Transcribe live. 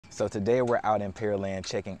So today we're out in Pearland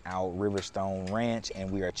checking out Riverstone Ranch,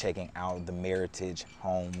 and we are checking out the Meritage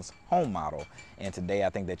Homes home model. And today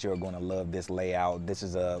I think that you're going to love this layout. This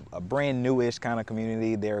is a brand newish kind of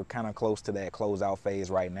community. They're kind of close to that closeout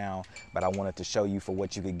phase right now, but I wanted to show you for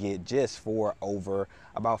what you could get just for over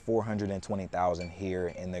about $420,000 here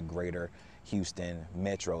in the greater Houston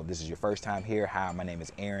metro. This is your first time here. Hi, my name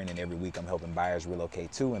is Aaron, and every week I'm helping buyers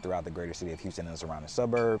relocate to and throughout the greater city of Houston and the surrounding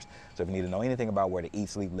suburbs. So if you need to know anything about where to eat,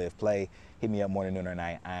 sleep, live, play, hit me up morning, noon, or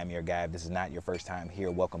night. I am your guy. If this is not your first time here,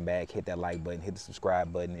 welcome back. Hit that like button, hit the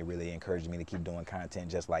subscribe button. It really encourages me to keep doing content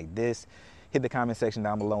just like this. Hit the comment section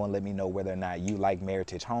down below and let me know whether or not you like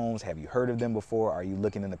Meritage Homes. Have you heard of them before? Are you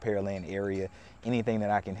looking in the Pearland area? Anything that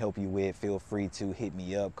I can help you with, feel free to hit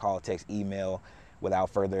me up, call, text, email. Without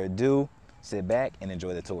further ado, sit back and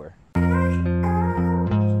enjoy the tour.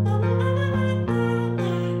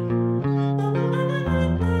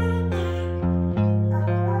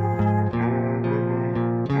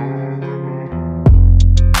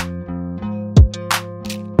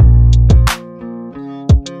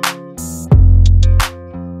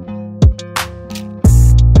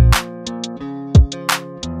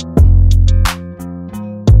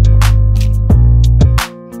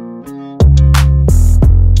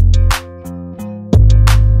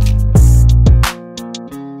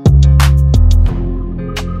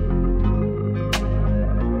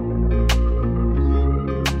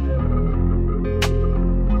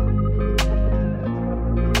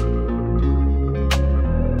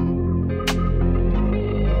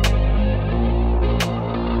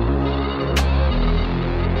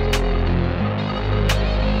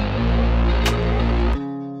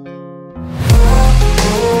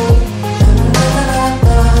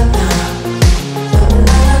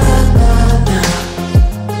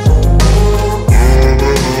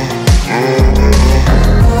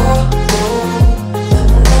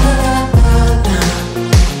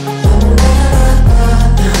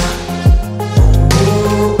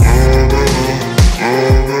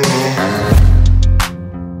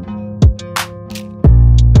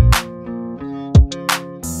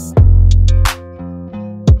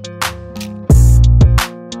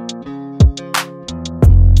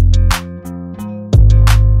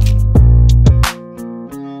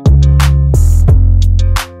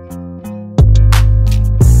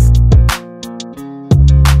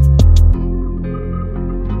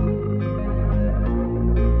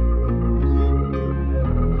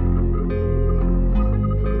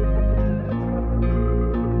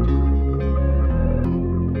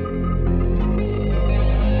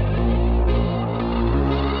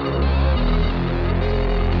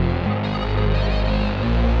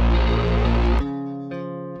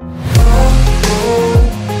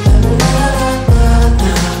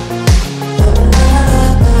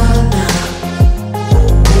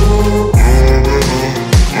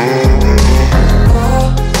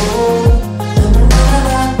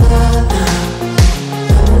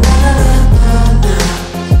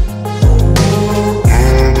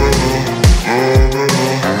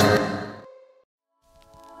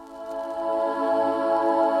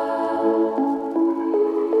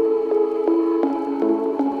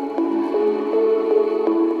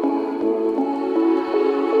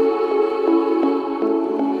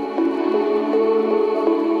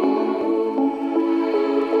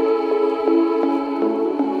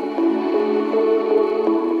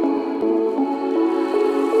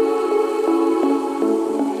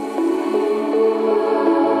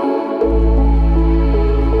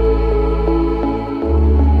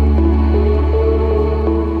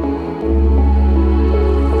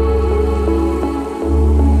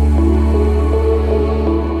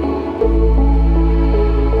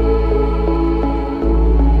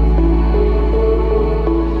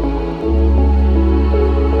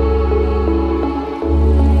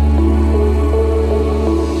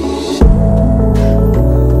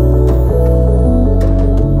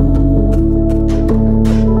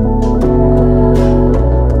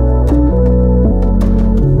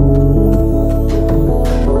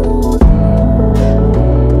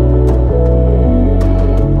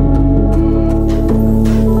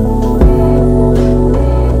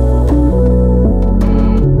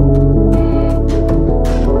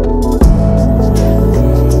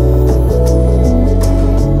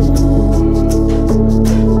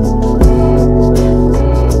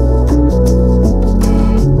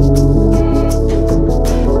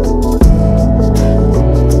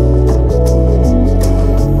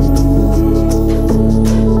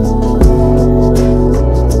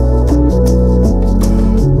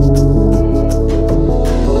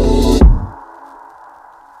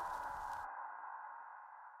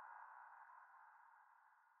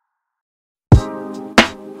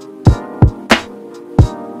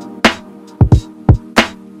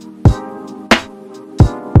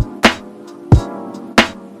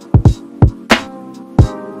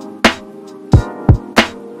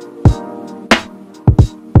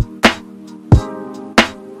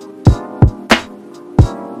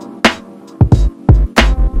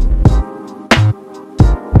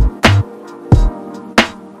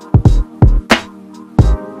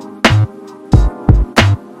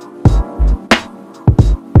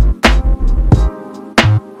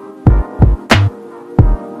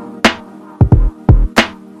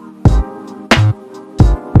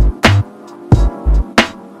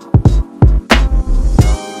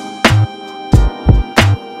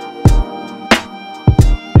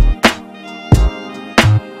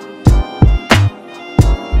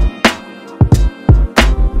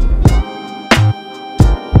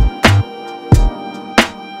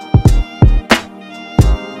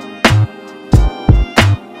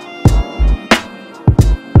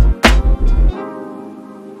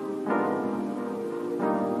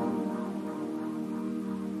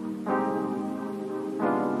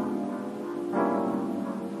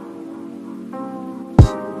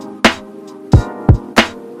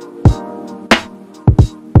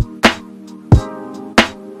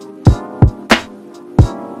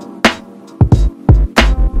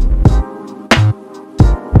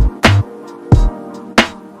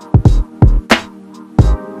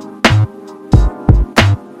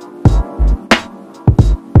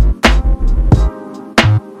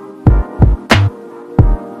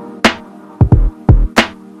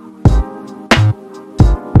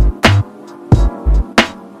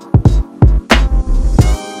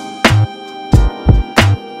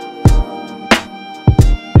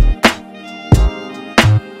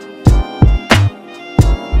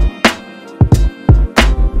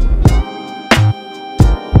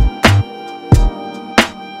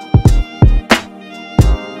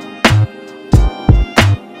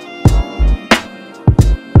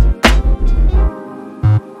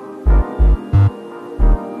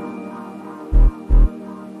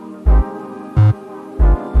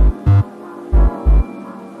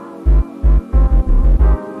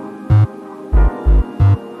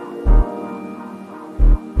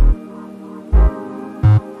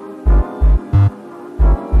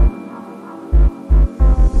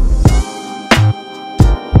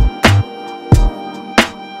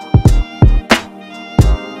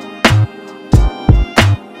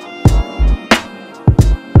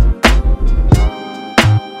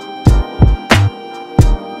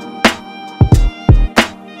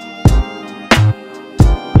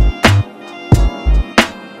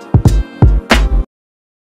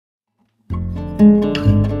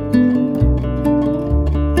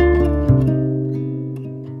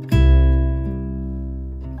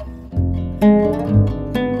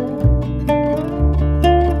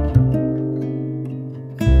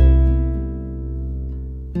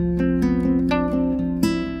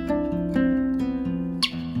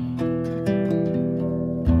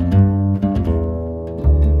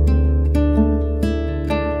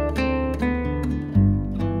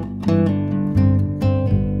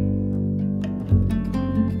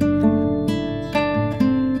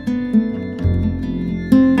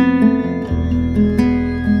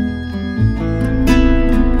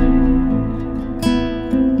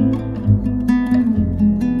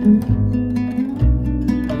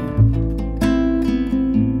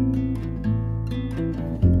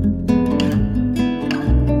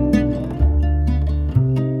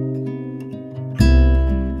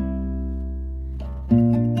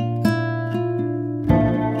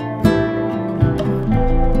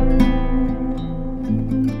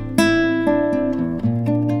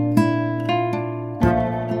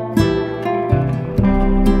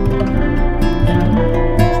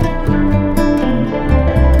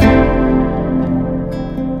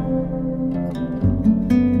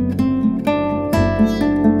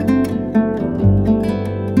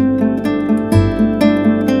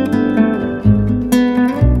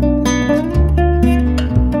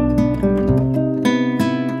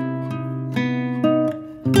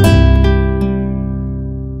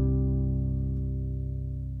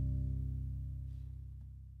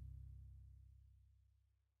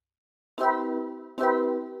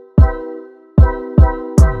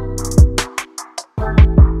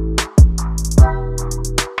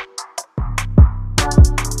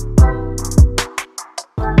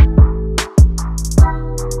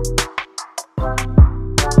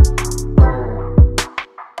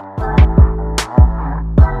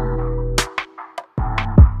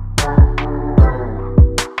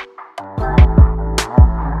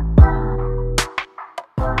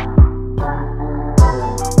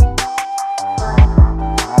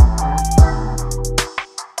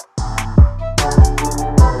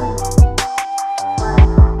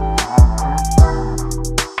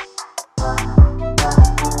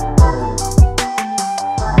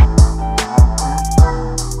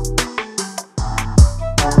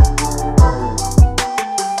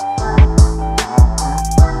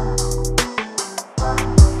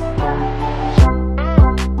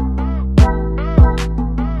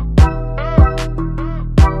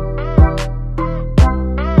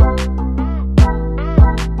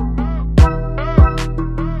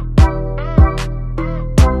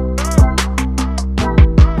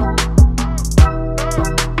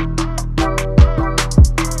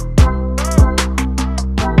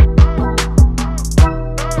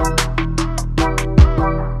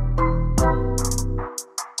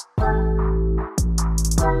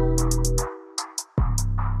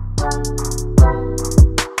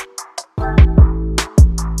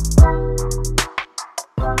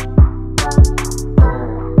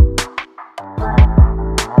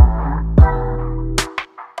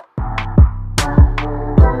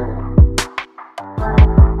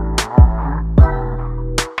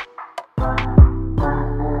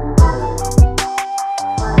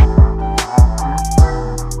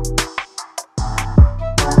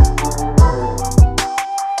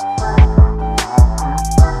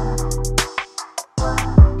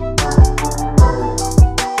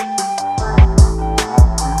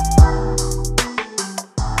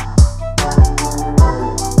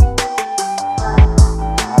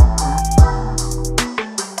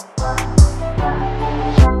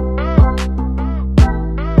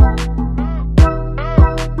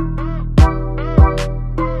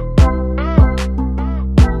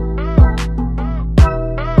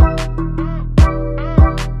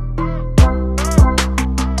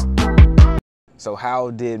 So how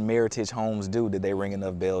did Meritage Homes do? Did they ring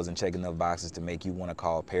enough bells and check enough boxes to make you want to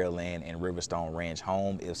call Pearland and Riverstone Ranch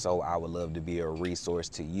home? If so, I would love to be a resource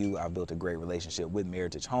to you. I've built a great relationship with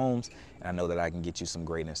Meritage Homes, and I know that I can get you some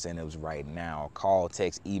great incentives right now. Call,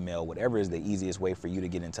 text, email, whatever is the easiest way for you to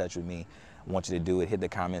get in touch with me. I want you to do it. Hit the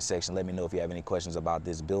comment section. Let me know if you have any questions about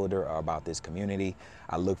this builder or about this community.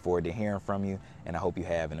 I look forward to hearing from you, and I hope you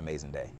have an amazing day.